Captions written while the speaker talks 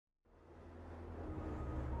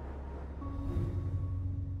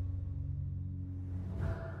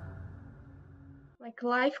like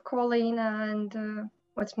life calling and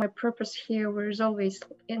what's my purpose here was always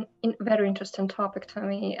in very interesting topic to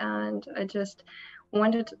me, and I just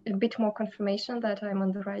wanted a bit more confirmation that I'm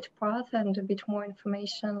on the right path and a bit more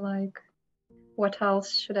information like what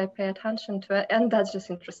else should I pay attention to, and that's just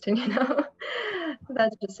interesting,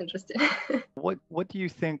 that's just interesting. What do you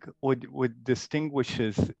think would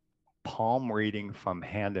distinguishes palm reading from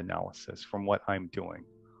hand analysis from what I'm doing?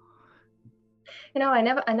 I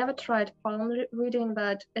never tried palm reading,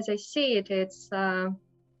 but as I see it, it's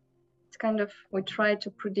kind of, we try to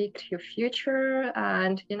predict your future,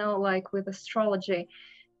 and like with astrology,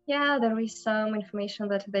 yeah, there is some information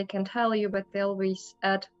that they can tell you, but they always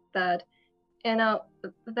add that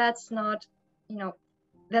that's not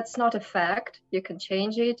that's not a fact. You can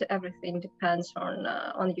change it. Everything depends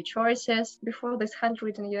on your choices. Before this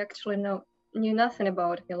handwritten, you actually knew nothing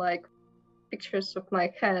about me, like pictures of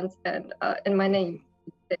my hands and my name,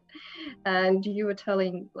 and you were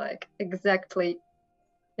telling like exactly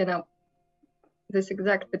this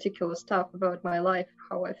exact particular stuff about my life,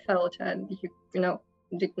 how I felt, and you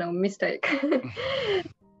did no mistake.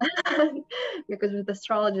 Because with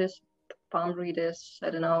astrologers, palm readers, I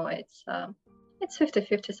don't know, it's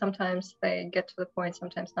 50-50. Sometimes they get to the point,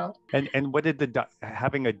 sometimes not. And what did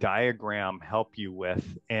having a diagram help you with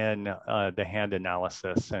in the hand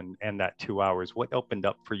analysis and that 2 hours? What opened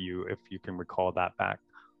up for you, if you can recall that back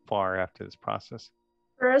far after this process?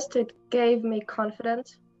 First, it gave me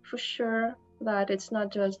confidence, for sure, that it's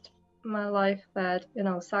not just my life that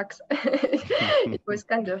sucks. It was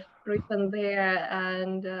kind of written there,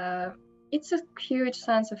 and it's a huge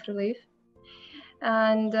sense of relief.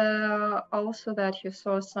 And also that you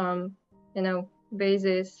saw some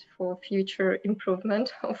basis for future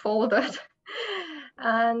improvement of all of that.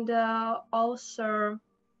 And also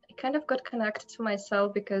I kind of got connected to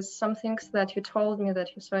myself, because some things that you told me that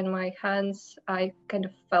you saw in my hands, I kind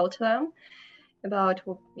of felt them about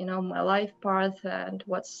my life path and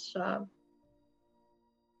what's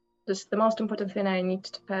just the most important thing I need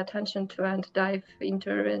to pay attention to and dive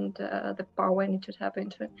into, and the power I need to tap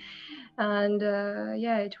into. And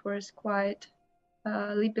yeah, it was quite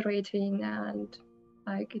liberating, and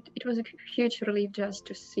like it was a huge relief just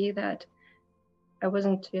to see that I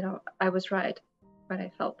wasn't, I was right when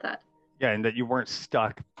I felt that. Yeah, and that you weren't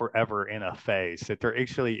stuck forever in a phase, that there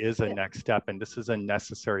actually is a next step, and this is a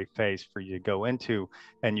necessary phase for you to go into,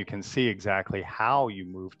 and you can see exactly how you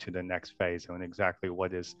move to the next phase and exactly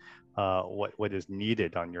what is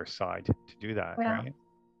needed on your side to do that, right?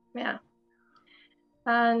 Yeah.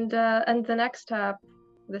 And the next step,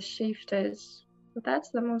 the shift, that's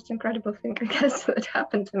the most incredible thing, I guess, that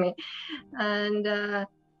happened to me. And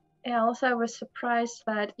yeah, also I was surprised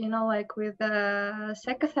that, like with a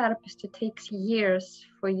psychotherapist, it takes years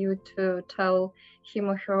for you to tell him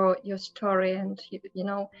or her your story, and,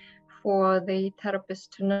 for the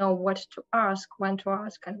therapist to know what to ask, when to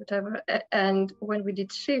ask, and whatever. And when we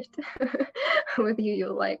did shift with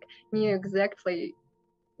you like knew exactly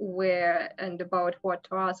where and about what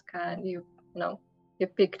to ask, and you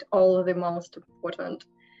picked all of the most important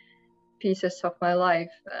pieces of my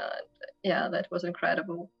life. Yeah, that was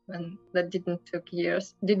incredible, and that didn't take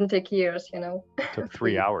years. It took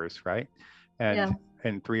 3 hours, right? And yeah.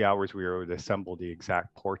 In 3 hours we were able to assemble the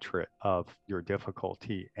exact portrait of your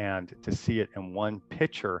difficulty, and to see it in one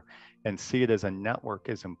picture and see it as a network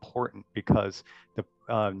is important, because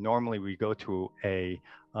normally we go to a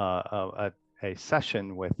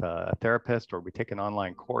session with a therapist, or we take an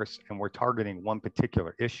online course and we're targeting one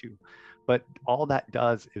particular issue, but all that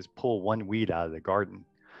does is pull one weed out of the garden.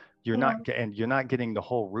 You're not getting the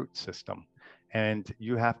whole root system, and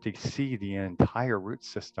you have to see the entire root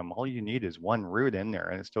system. All you need is one root in there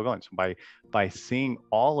and it's still going. So by seeing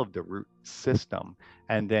all of the root system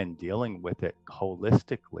and then dealing with it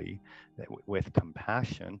holistically with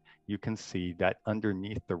compassion, you can see that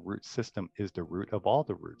underneath the root system is the root of all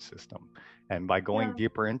the root system. And by going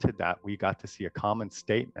deeper into that, we got to see a common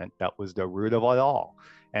statement that was the root of it all.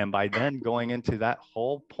 And by then going into that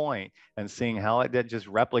whole point and seeing how it just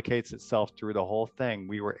replicates itself through the whole thing,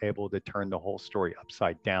 we were able to turn the whole story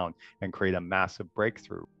upside down and create a massive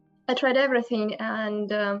breakthrough. I tried everything,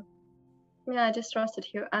 and I just trusted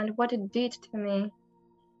you. And what it did to me,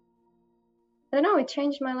 I don't know, it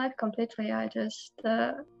changed my life completely. I just,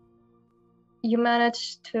 you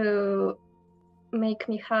managed to make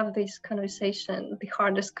me have this conversation, the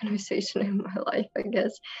hardest conversation in my life, I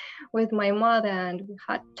guess, with my mother. And we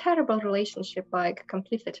had terrible relationship, like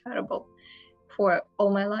completely terrible for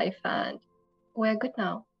all my life. And we're good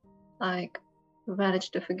now. Like, we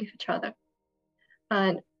managed to forgive each other.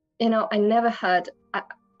 And, I never had,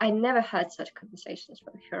 I never had such conversations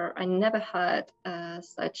with her. I never had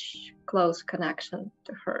such close connection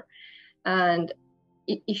to her. And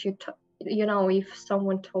if if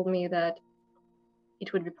someone told me that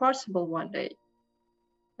it would be possible one day,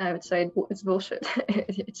 I would say it's bullshit.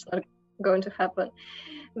 It's not going to happen.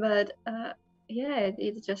 But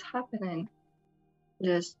it's just happening.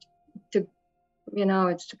 Just to,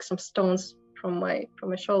 it took some stones from my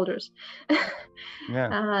shoulders. Yeah.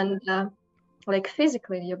 And like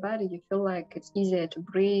physically in your body, you feel like it's easier to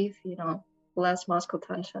breathe, less muscle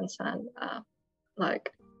tensions, and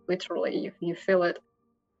like literally you feel it